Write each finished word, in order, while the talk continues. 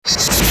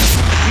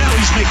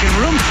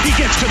room. He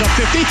gets to the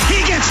 50.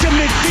 He gets to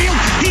midfield.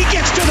 He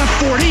gets to the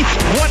 40.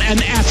 What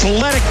an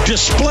athletic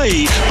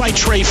display by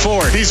Trey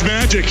Ford. He's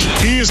magic.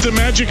 He is the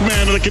magic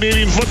man of the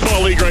Canadian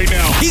Football League right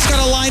now. He's got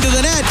a line to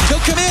the net. He'll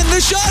come in. The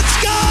shot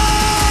scores!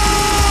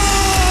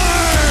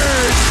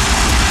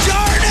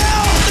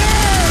 Darnell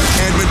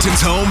Nurse! Edmonton's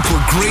home for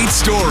great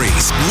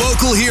stories,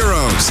 local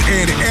heroes,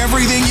 and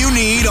everything you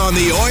need on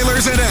the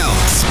Oilers and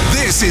Elks.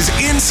 This is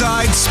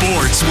Inside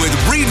Sports with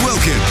Reed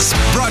Wilkins.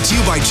 Brought to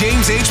you by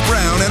James H.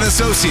 Brown and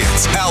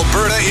Associates,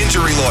 Alberta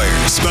Injury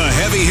Lawyers, the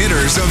heavy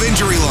hitters of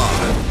injury law.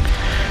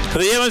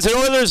 The Edmonton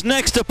Oilers'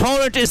 next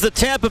opponent is the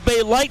Tampa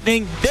Bay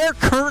Lightning. They're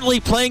currently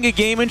playing a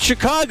game in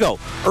Chicago.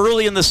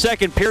 Early in the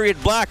second period,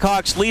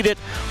 Blackhawks lead it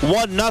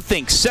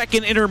 1-0.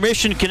 Second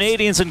intermission,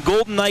 Canadians and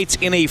Golden Knights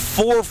in a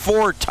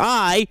 4-4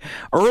 tie.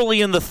 Early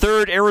in the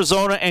third,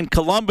 Arizona and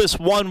Columbus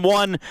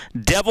 1-1.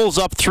 Devils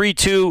up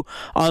 3-2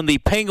 on the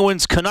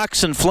Penguins.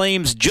 Canucks and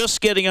Flames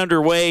just getting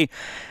underway.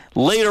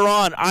 Later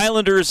on,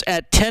 Islanders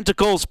at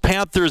Tentacles,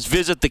 Panthers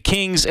visit the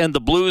Kings, and the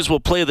Blues will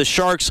play the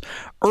Sharks.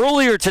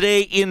 Earlier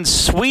today in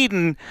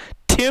Sweden,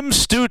 Tim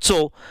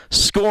Stützle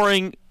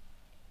scoring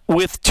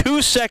with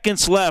 2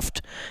 seconds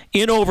left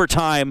in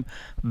overtime,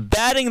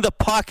 batting the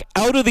puck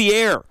out of the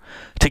air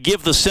to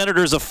give the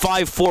Senators a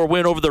 5-4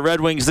 win over the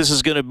Red Wings. This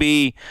is going to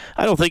be,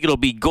 I don't think it'll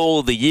be goal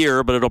of the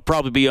year, but it'll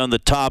probably be on the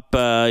top,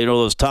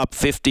 those top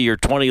 50 or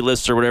 20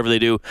 lists or whatever they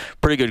do.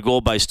 Pretty good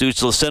goal by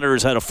Stützle. The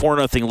Senators had a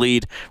 4-0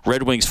 lead.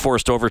 Red Wings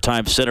forced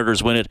overtime.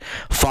 Senators win it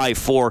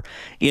 5-4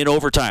 in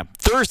overtime.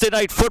 Thursday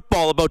night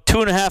football, about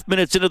 2.5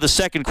 minutes into the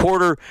second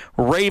quarter.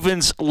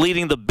 Ravens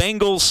leading the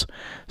Bengals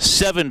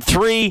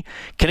 7-3.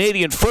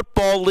 Canadian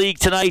Football League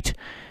tonight.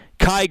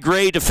 Kai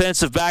Gray,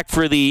 defensive back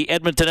for the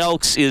Edmonton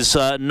Elks, is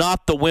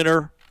not the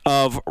winner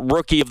of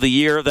Rookie of the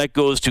Year. That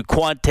goes to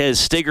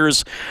Quantez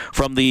Stiggers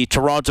from the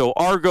Toronto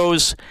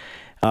Argos.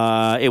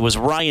 It was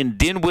Ryan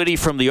Dinwiddie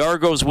from the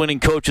Argos winning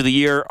Coach of the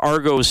Year.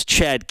 Argos'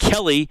 Chad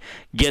Kelly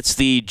gets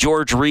the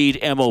George Reed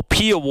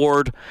MOP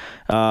Award.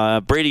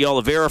 Brady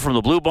Oliveira from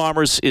the Blue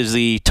Bombers is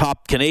the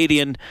top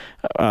Canadian.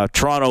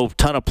 Toronto,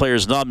 ton of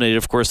players nominated.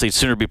 Of course, they'd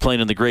sooner be playing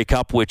in the Grey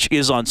Cup, which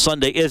is on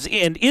Sunday. Is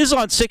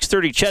on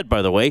 6:30, Ched,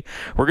 by the way.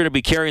 We're going to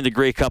be carrying the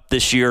Grey Cup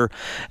this year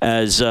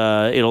as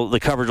the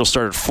coverage will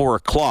start at 4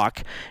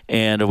 o'clock.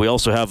 And we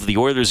also have the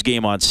Oilers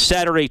game on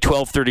Saturday,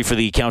 12:30 for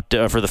the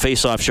for the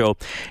face-off show.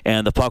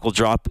 And the puck will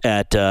drop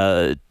at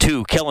 2.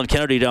 Kellen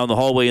Kennedy down the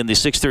hallway in the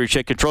 6:30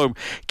 Ched control room.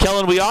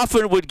 Kellen, we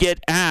often would get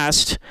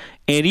asked,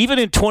 and even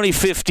in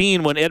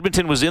 2015 when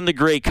Edmonton was in the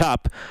Grey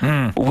Cup,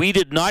 we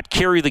did not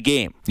carry the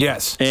game.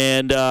 Yes.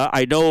 And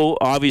I know,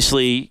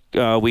 obviously,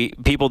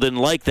 people didn't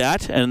like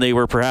that, and they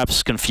were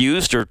perhaps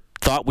confused or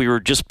thought we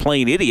were just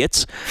plain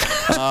idiots.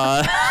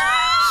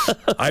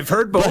 I've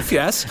heard both,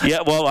 yes. Yeah,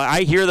 well,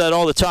 I hear that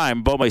all the time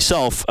about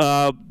myself.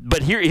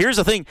 But here's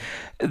the thing.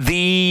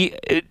 The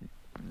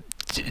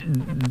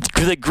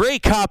Grey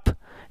Cup,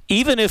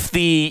 even if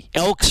the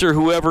Elks or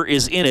whoever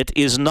is in it,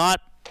 is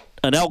not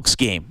an Elks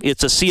game.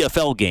 It's a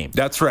CFL game.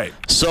 That's right.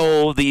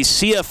 So the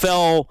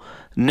CFL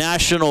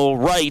national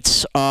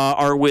rights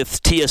are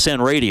with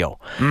TSN Radio.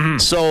 Mm-hmm.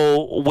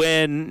 So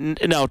when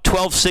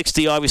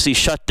 1260 obviously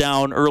shut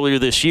down earlier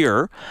this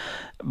year,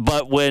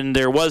 but when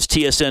there was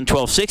TSN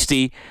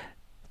 1260,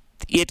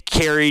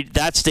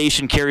 that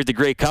station carried the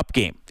Grey Cup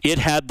game. It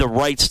had the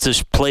rights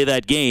to play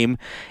that game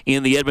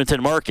in the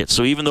Edmonton market.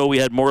 So even though we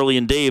had Morley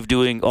and Dave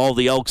doing all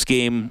the Elks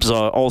games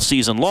all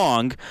season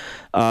long,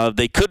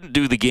 they couldn't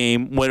do the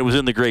game when it was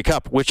in the Grey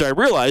Cup, which I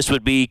realized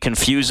would be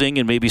confusing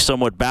and maybe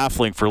somewhat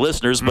baffling for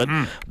listeners, but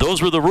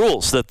those were the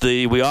rules that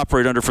we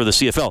operate under for the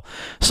CFL.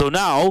 So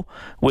now,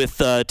 with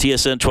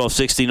TSN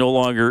 1260 no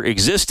longer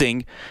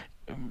existing,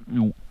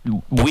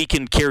 we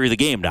can carry the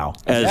game now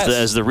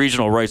as the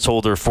regional rights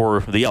holder for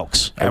the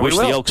Elks. I wish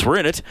the Elks were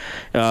in it,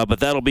 but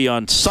that'll be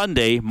on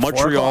Sunday,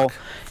 Montreal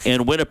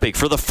and Winnipeg.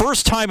 For the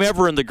first time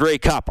ever in the Grey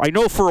Cup. I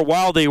know for a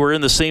while they were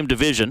in the same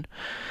division,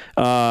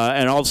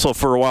 and also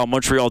for a while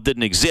Montreal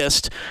didn't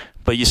exist,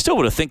 but you still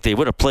would have think they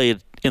would have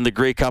played in the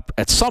Grey Cup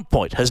at some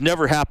point. Has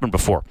never happened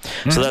before.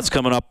 So that's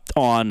coming up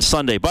on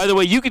Sunday. By the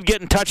way, you could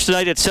get in touch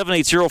tonight at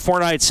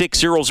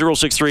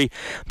 780-496-0063.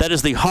 That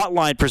is the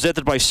hotline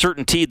presented by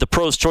CertainTeed, the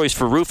pro's choice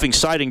for roofing,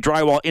 siding,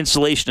 drywall,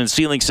 insulation, and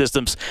ceiling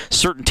systems.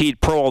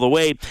 CertainTeed Pro all the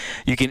way.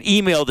 You can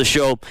email the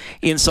show,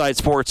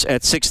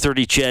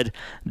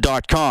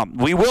 insidesports@630ched.com.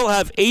 We will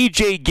have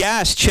AJ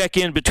Gass check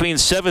in between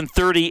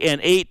 7:30 and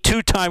 8.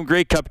 Two-time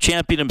Grey Cup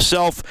champion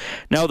himself,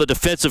 now the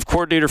defensive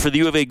coordinator for the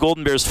U of A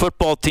Golden Bears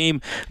football team.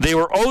 They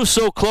were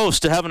so close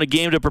to having a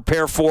game to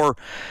prepare for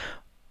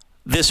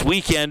this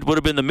weekend. Would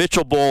have been the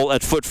Mitchell Bowl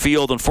at Foot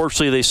Field.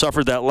 Unfortunately, they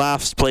suffered that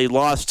loss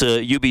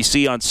to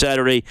UBC on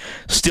Saturday.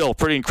 Still,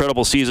 pretty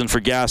incredible season for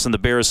Gass and the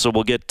Bears, so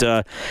we'll get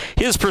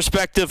his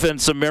perspective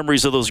and some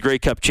memories of those Grey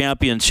Cup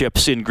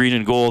championships in green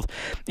and gold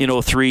in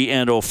 03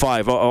 and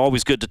 05.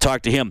 Always good to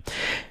talk to him.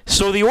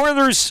 So the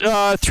Oilers'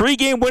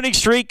 3-game winning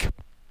streak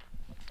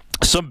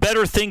Some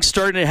better things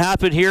starting to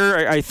happen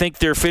here. I think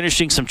they're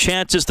finishing some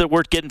chances that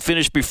weren't getting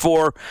finished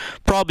before.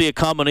 Probably a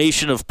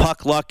combination of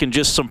puck luck and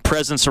just some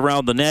presence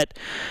around the net.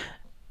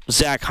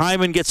 Zach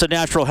Hyman gets a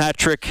natural hat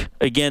trick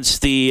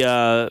against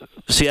the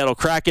Seattle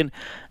Kraken.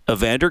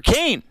 Evander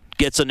Kane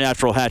gets a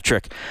natural hat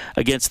trick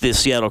against the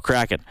Seattle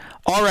Kraken.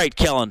 All right,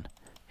 Kellen,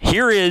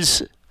 here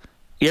is,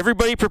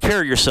 everybody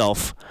prepare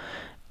yourself.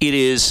 It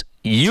is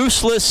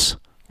useless,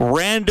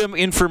 random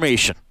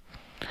information.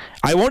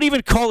 I won't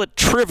even call it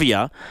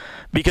trivia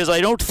because I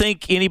don't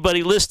think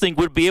anybody listening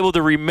would be able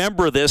to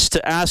remember this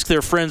to ask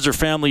their friends or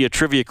family a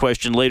trivia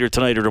question later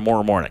tonight or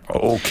tomorrow morning.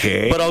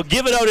 Okay. But I'll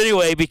give it out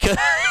anyway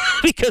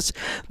because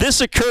this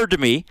occurred to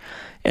me.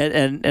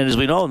 And as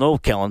we all know,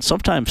 Kellen,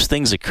 sometimes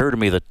things occur to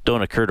me that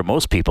don't occur to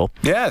most people.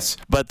 Yes.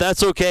 But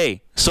that's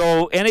okay.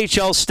 So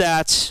NHL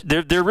stats,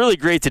 they're really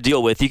great to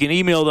deal with. You can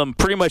email them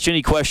pretty much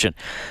any question.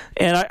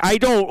 And I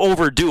don't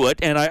overdo it,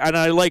 and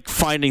I like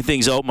finding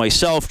things out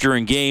myself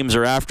during games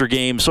or after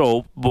games.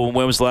 So when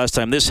was the last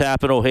time this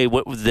happened? Oh, hey,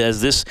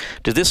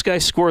 did this guy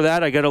score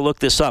that? I got to look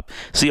this up,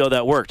 see how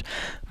that worked.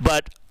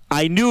 But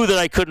I knew that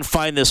I couldn't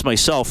find this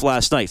myself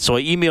last night, so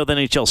I emailed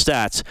NHL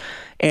Stats,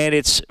 and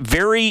it's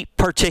very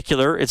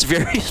particular, it's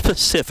very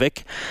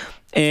specific,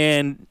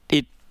 and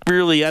it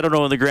really, I don't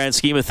know in the grand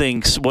scheme of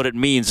things what it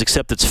means,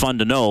 except it's fun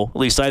to know. At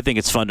least I think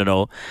it's fun to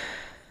know.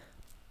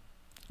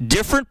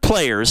 Different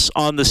players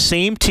on the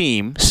same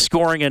team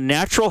scoring a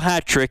natural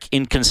hat trick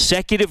in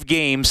consecutive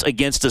games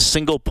against a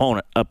single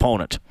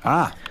opponent.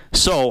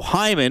 So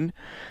Hyman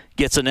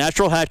gets a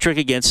natural hat trick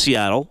against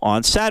Seattle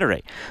on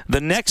Saturday.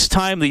 The next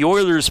time the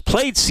Oilers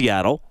played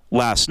Seattle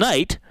last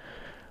night,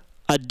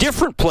 a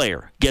different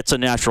player gets a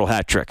natural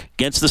hat trick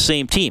against the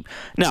same team.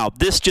 Now,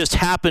 this just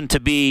happened to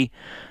be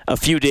a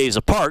few days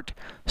apart.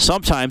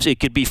 Sometimes it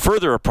could be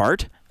further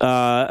apart.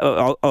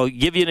 I'll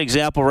give you an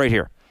example right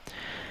here.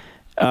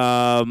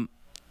 The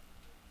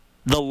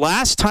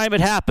last time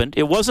it happened,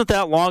 it wasn't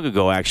that long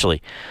ago,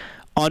 actually.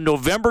 On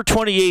November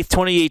 28th,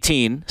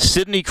 2018,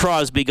 Sidney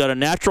Crosby got a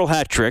natural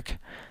hat trick.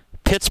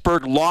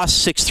 Pittsburgh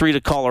lost 6-3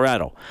 to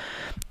Colorado.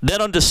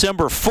 Then on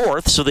December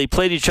 4th, so they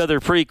played each other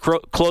pretty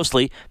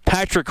closely,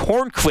 Patrick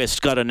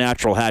Hornqvist got a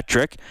natural hat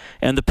trick,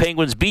 and the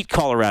Penguins beat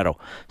Colorado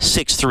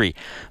 6-3.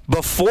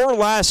 Before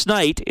last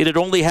night, it had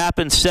only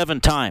happened 7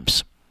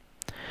 times.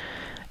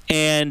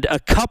 And a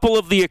couple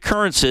of the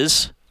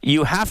occurrences,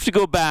 you have to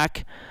go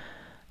back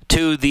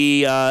to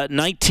the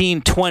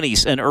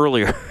 1920s and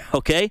earlier,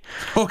 okay?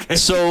 Okay.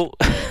 So,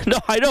 no,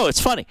 I know,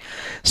 it's funny.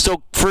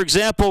 So, for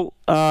example,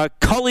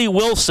 Cully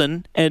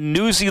Wilson and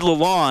Newsy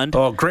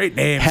Lalonde great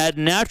name, had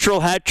natural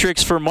hat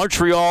tricks for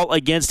Montreal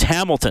against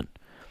Hamilton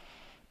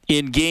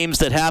in games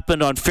that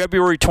happened on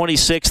February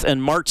 26th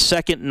and March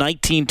 2nd,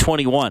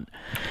 1921.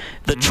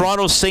 The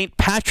Toronto St.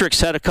 Patrick's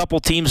had a couple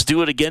teams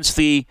do it against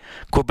the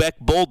Quebec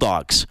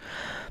Bulldogs.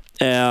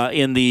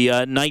 In the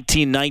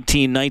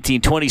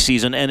 1919-1920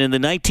 season, and in the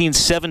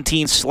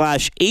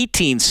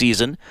 1917/18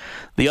 season,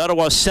 the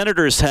Ottawa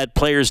Senators had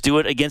players do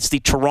it against the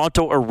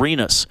Toronto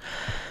Arenas.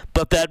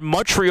 But that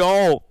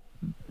Montreal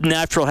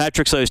natural hat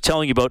tricks I was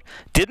telling you about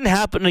didn't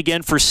happen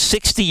again for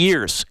 60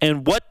 years.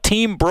 And what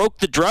team broke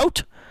the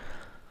drought?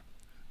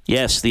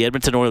 Yes, the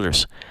Edmonton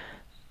Oilers.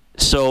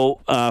 So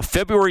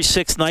February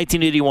 6,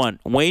 1981,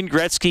 Wayne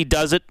Gretzky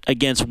does it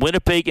against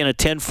Winnipeg in a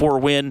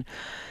 10-4 win.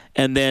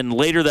 And then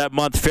later that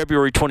month,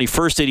 February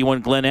 21st,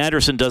 81, Glenn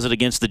Anderson does it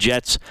against the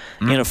Jets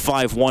in a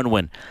 5-1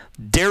 win.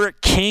 Derek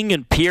King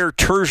and Pierre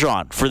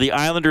Turgeon for the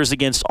Islanders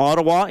against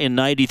Ottawa in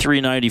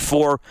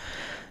 93-94.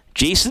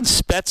 Jason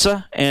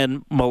Spezza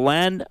and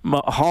Milan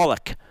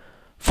Mahalik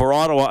for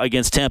Ottawa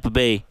against Tampa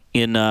Bay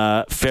in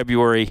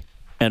February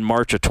and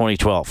March of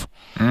 2012.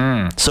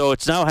 So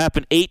it's now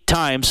happened 8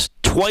 times.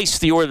 Twice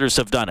the Oilers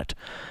have done it.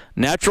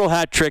 Natural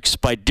hat tricks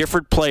by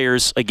different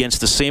players against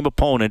the same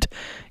opponent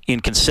in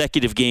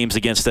consecutive games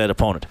against that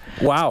opponent.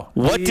 Wow.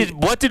 What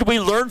did we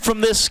learn from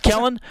this,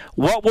 Kellen?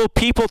 What will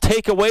people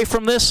take away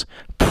from this?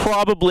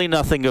 Probably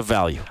nothing of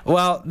value.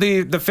 Well,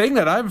 the thing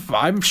that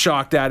I'm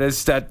shocked at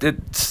is that the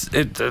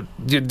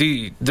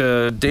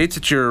dates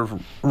that you're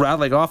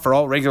rattling off are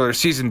all regular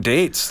season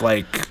dates,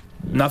 like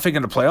nothing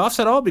in the playoffs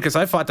at all, because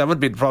I thought that would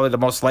be probably the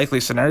most likely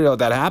scenario of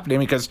that happening,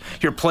 because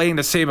you're playing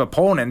the same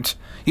opponent,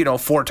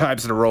 4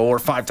 times in a row or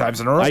 5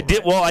 times in a row.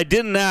 I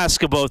didn't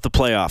ask about the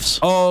playoffs.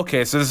 Oh,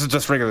 okay. So this is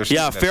just regular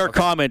season. Yeah, fair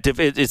comment. If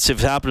it's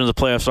happened in the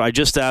playoffs, I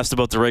just asked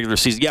about the regular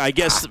season. Yeah, I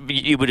guess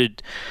you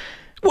would.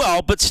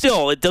 Well, but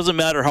still, it doesn't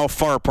matter how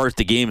far apart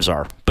the games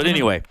are. But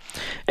anyway,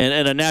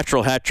 and a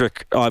natural hat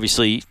trick,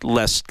 obviously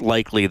less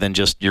likely than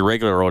just your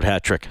regular old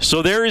hat trick.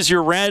 So there is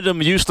your random,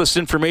 useless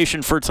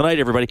information for tonight,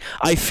 everybody.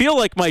 I feel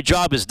like my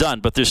job is done,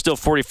 but there's still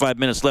 45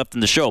 minutes left in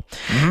the show.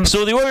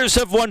 So the Oilers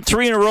have won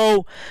 3 in a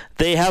row.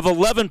 They have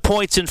 11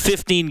 points in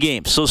 15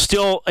 games. So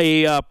still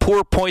a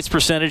poor points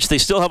percentage. They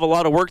still have a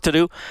lot of work to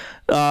do.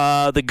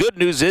 The good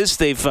news is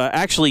they've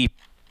actually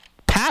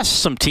passed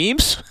some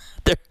teams.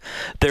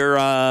 They're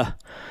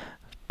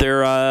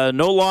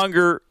no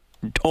longer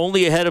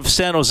only ahead of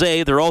San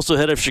Jose. They're also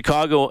ahead of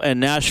Chicago and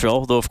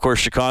Nashville, though, of course,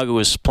 Chicago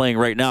is playing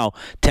right now.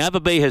 Tampa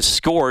Bay has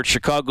scored.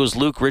 Chicago's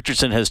Luke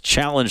Richardson has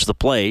challenged the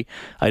play.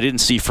 I didn't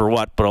see for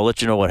what, but I'll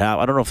let you know what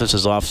happened. I don't know if this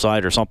is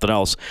offside or something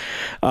else.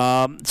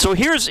 So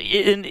here's,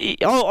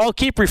 I'll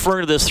keep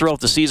referring to this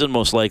throughout the season,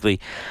 most likely.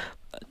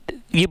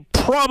 You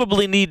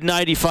probably need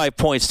 95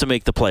 points to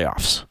make the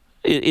playoffs.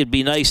 It'd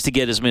be nice to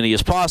get as many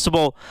as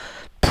possible.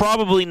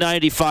 Probably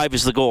 95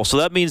 is the goal. So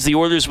that means the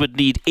Oilers would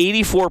need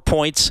 84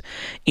 points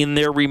in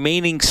their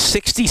remaining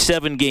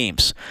 67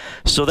 games.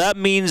 So that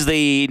means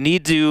they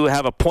need to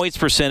have a points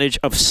percentage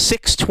of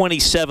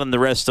 .627 the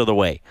rest of the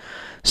way.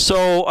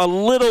 So a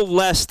little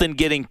less than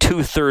getting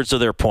 2/3 of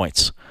their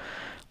points.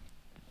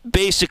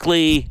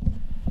 Basically,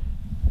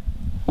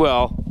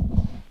 well,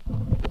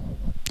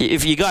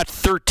 if you got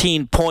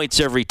 13 points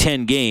every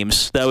 10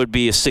 games, that would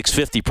be a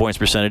 .650 points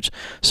percentage.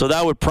 So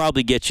that would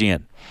probably get you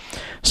in.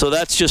 So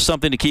that's just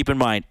something to keep in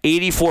mind.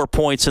 84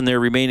 points in their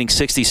remaining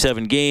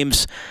 67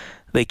 games.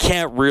 They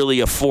can't really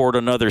afford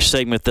another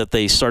segment that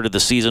they started the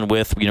season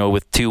with,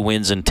 with 2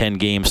 wins in 10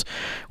 games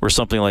or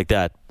something like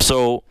that.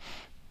 So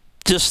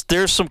just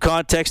there's some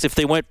context. If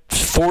they went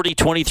 40,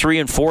 23,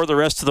 and 4 the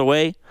rest of the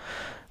way,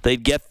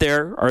 they'd get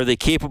there. Are they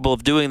capable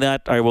of doing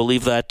that? I will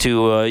leave that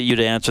to you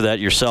to answer that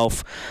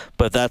yourself.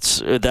 But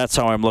that's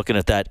how I'm looking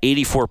at that.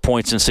 84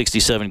 points in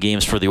 67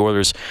 games for the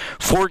Oilers.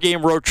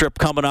 4-game road trip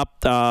coming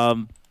up.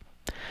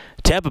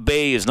 Tampa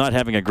Bay is not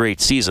having a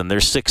great season. They're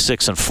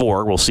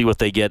 6-6-4. We'll see what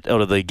they get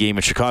out of the game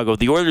in Chicago.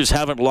 The Oilers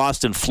haven't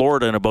lost in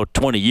Florida in about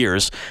 20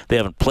 years. They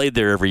haven't played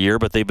there every year,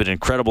 but they've been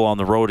incredible on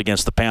the road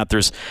against the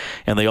Panthers.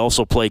 And they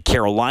also play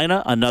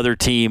Carolina, another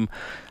team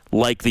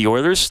like the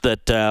Oilers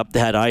that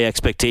had high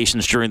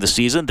expectations during the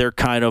season. They're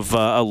kind of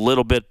a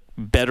little bit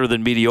better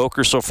than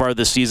mediocre so far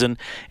this season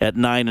at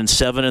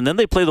 9-7. And then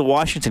they play the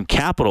Washington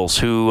Capitals,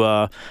 who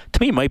to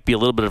me might be a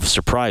little bit of a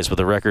surprise with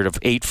a record of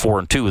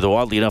 8-4-2, though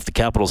oddly enough the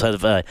Capitals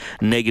have a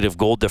negative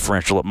goal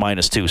differential at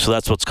 -2. So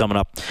that's what's coming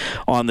up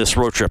on this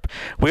road trip.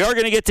 We are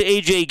going to get to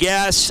AJ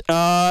Gas.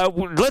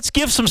 Let's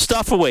give some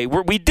stuff away.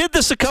 We did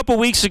this a couple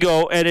weeks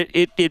ago and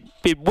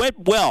it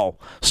went well,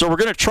 so we're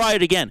going to try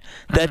it again.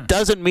 That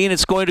doesn't mean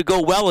it's going to go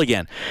well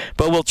again,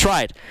 but we'll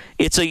try it.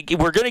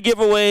 We're going to give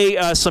away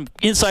some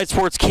Inside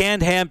Sports canned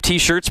ham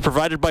T-shirts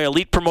provided by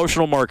Elite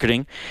Promotional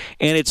Marketing,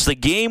 and it's the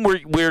game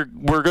we're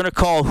going to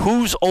call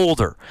Who's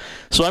Older.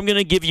 So I'm going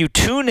to give you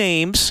 2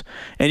 names,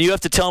 and you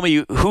have to tell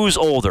me who's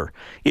older.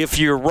 If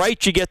you're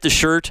right, you get the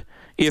shirt.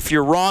 If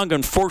you're wrong,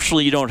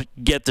 unfortunately, you don't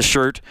get the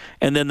shirt.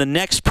 And then the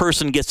next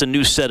person gets a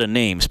new set of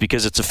names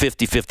because it's a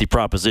 50-50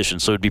 proposition.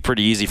 So it'd be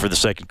pretty easy for the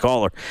second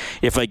caller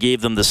if I gave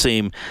them the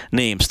same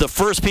names. The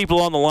first people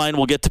on the line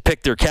will get to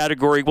pick their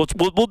category. We'll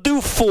do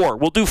 4.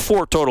 We'll do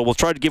 4 total. We'll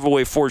try to give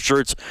away 4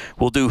 shirts.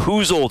 We'll do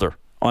Who's Older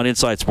on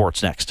Inside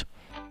Sports next.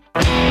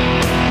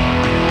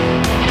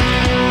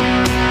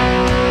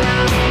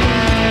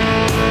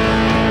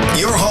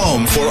 Your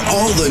home for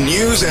all the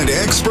news and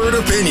expert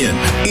opinion.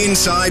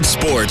 Inside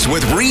Sports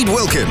with Reed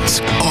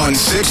Wilkins on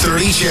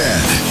 630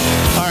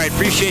 CHED. All right,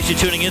 appreciate you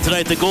tuning in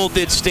tonight. The goal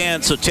did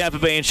stand, so Tampa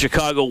Bay and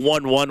Chicago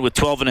 1-1 with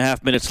 12 and a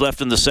half minutes left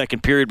in the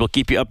second period. We'll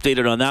keep you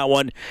updated on that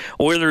one.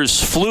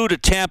 Oilers flew to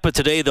Tampa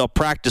today. They'll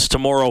practice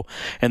tomorrow,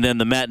 and then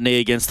the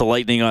matinee against the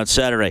Lightning on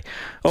Saturday.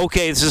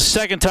 Okay, this is the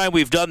second time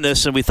we've done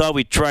this, and we thought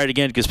we'd try it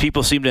again because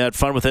people seem to have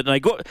fun with it.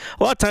 And a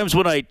lot of times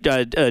when I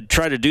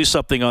try to do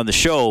something on the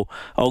show,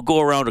 I'll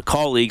go around to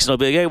colleagues and I'll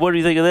be like, hey, what do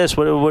you think of this?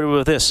 What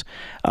about this?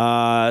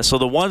 So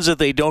the ones that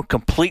they don't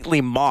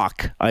completely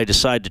mock, I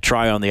decide to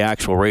try on the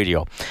actual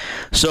radio.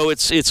 So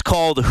it's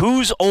called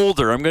Who's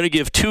Older? I'm going to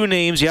give 2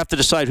 names. You have to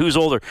decide who's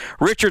older.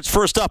 Richard's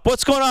first up.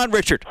 What's going on,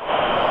 Richard?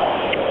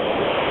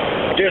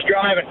 Just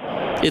driving.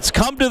 It's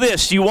come to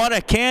this. You want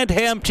a canned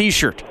ham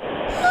T-shirt?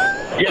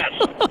 Yes.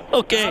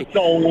 Okay.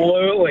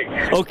 Absolutely.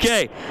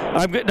 Okay.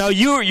 Now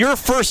you're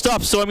first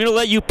up, so I'm going to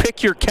let you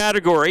pick your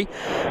category.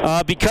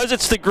 Because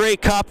it's the Grey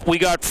Cup, we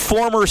got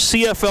former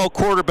CFL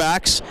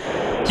quarterbacks.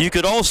 You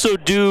could also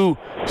do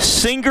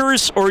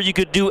singers or you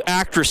could do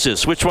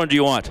actresses. Which one do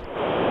you want?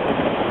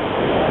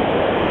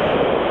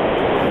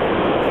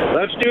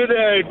 Let's do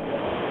the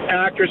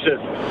actresses.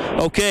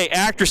 Okay,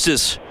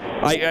 actresses.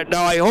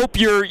 I hope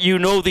you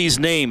know these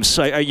names.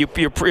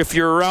 If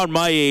you're around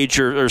my age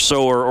or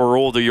so or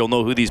older, you'll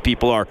know who these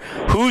people are.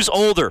 Who's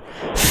older,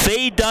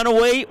 Faye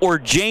Dunaway or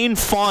Jane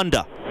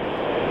Fonda?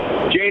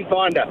 Jane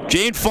Fonda.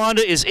 Jane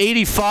Fonda is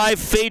 85.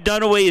 Faye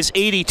Dunaway is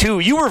 82.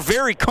 You were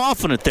very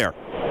confident there.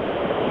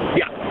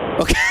 Yeah.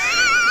 Okay.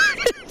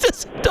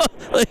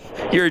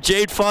 You're a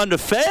Jane Fonda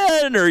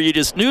fan, or you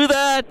just knew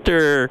that,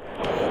 or?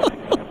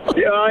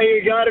 Yeah,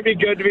 you got to be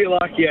good to be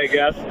lucky, I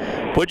guess.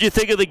 What'd you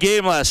think of the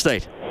game last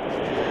night?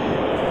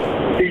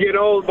 You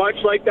know, much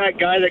like that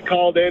guy that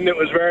called in that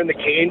was wearing the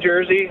Kane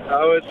jersey,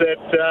 I was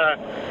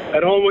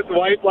at home with the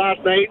wife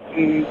last night,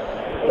 and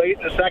late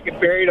in the second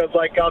period, I was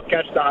like, I'll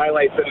catch the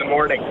highlights in the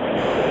morning.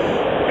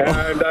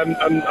 And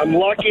I'm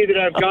lucky that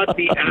I've got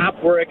the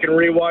app where I can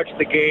rewatch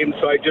the game,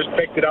 so I just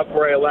picked it up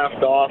where I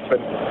left off,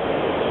 and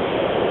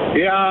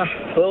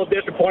Yeah, a little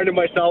disappointed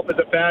myself as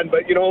a fan,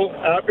 but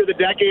after the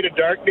decade of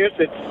darkness,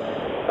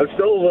 I'm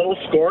still a little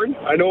scorned.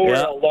 I know we're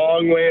a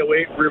long way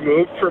away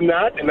removed from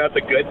that, and that's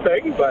a good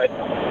thing, but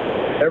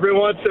every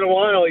once in a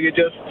while you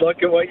just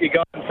look at what you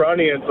got in front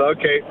of you and say,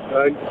 okay,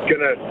 I'm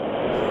gonna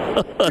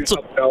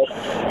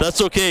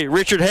That's okay.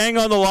 Richard, hang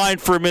on the line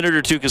for a minute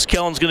or two because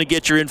Kellen's going to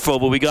get your info,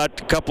 but we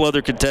got a couple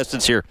other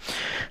contestants here.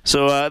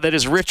 So that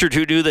is Richard,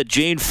 who knew that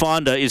Jane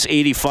Fonda is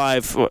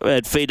 85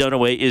 and Faye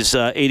Dunaway is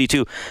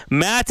 82.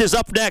 Matt is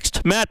up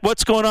next. Matt,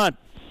 what's going on?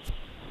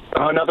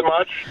 Nothing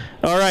much.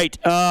 All right.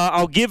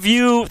 I'll give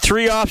you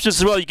three options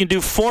as well. You can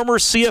do former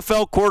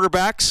CFL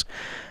quarterbacks,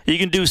 you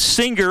can do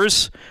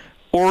singers,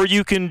 or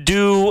you can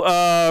do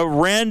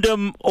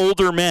random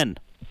older men.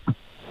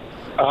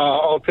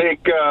 I'll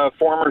take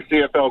former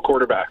CFL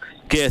quarterbacks.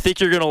 Okay, I think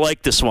you're going to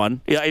like this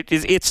one. Yeah,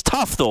 it's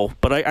tough, though,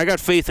 but I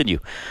got faith in you.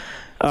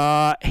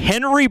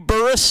 Henry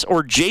Burris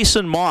or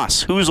Jason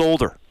Moss? Who's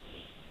older?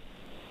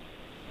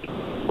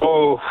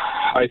 Oh,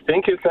 I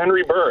think it's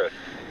Henry Burris.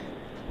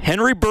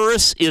 Henry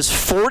Burris is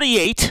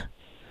 48.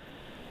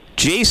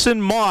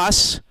 Jason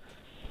Moss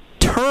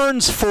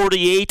turns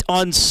 48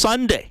 on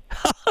Sunday.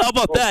 How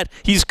about that?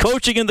 He's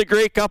coaching in the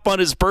Grey Cup on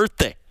his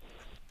birthday.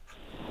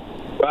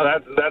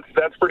 Well,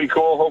 that's pretty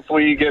cool.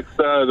 Hopefully he gets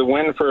the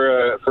win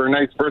for a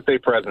nice birthday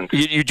present.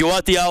 You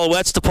want the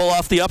Alouettes to pull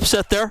off the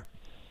upset there?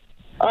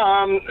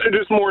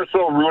 Just more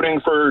so rooting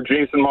for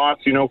Jason Moss,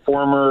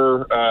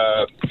 former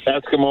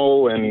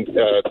Eskimo and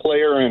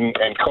player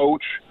and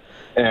coach,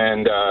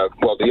 and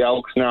the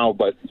Elks now,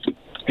 but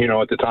at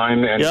the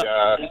time, and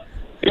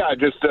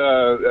just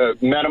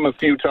met him a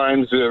few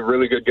times. A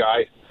really good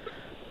guy.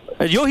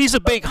 He's a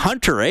big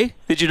hunter, eh?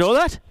 Did you know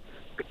that?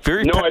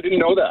 I didn't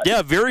know that.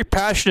 Yeah, very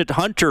passionate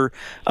hunter.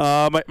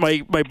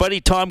 My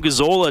buddy Tom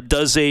Gazzola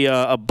does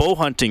a bow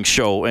hunting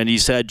show, and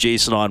he's had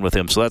Jason on with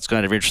him, so that's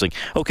kind of interesting.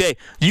 Okay,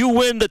 you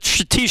win the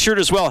T-shirt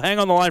as well. Hang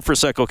on the line for a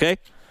sec, okay?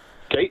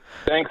 Okay,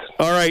 thanks.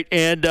 All right,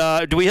 and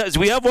do we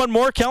have one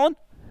more, Kellen?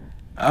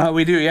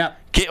 We do, yeah.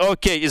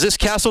 Okay. Is this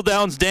Castle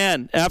Downs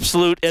Dan,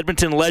 absolute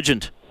Edmonton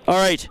legend? All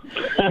right,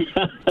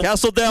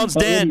 Castle Downs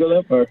Dan.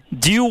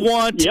 Do you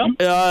want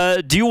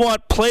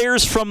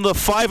players from the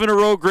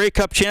 5-in-a-row Grey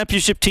Cup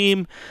championship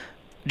team?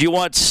 Do you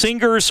want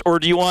singers or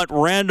do you want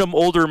random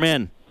older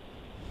men?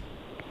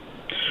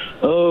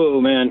 Oh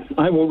man,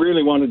 I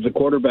really wanted the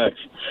quarterbacks.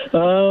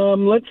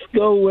 Let's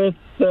go with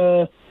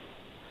the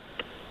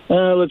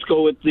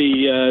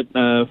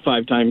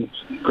 5-time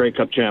Grey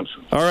Cup champs.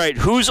 All right,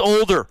 who's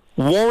older,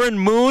 Warren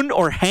Moon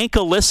or Hank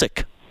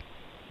Olisic?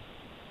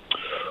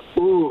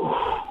 Ooh,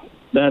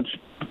 that's...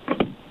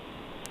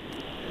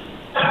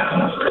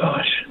 Oh,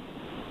 gosh.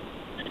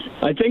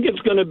 I think it's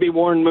going to be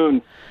Warren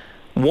Moon.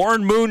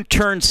 Warren Moon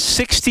turned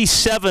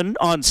 67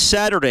 on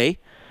Saturday.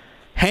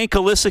 Hank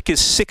Olisic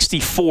is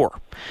 64.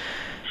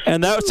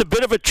 And that's a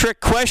bit of a trick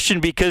question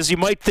because you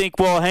might think,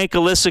 well, Hank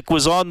Olisic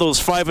was on those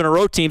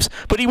 5-in-a-row teams,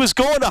 but he was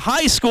going to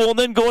high school and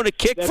then going to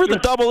kick for the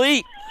Double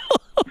E.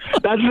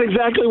 That's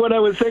exactly what I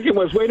was thinking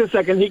was, wait a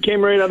second, he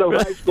came right out of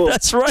high school.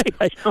 That's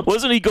right.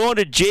 Wasn't he going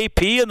to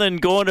JP and then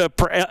going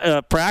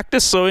to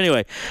practice? So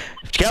anyway,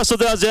 Castle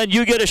Downs,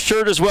 you get a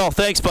shirt as well.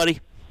 Thanks, buddy.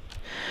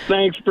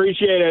 Thanks,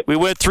 appreciate it. We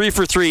went 3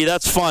 for 3.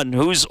 That's fun.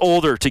 Who's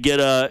older to get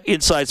a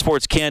Inside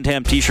Sports Canned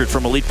Ham T-shirt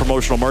from Elite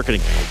Promotional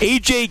Marketing?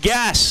 AJ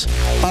Gass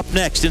up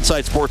next.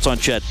 Inside Sports on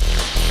Ched.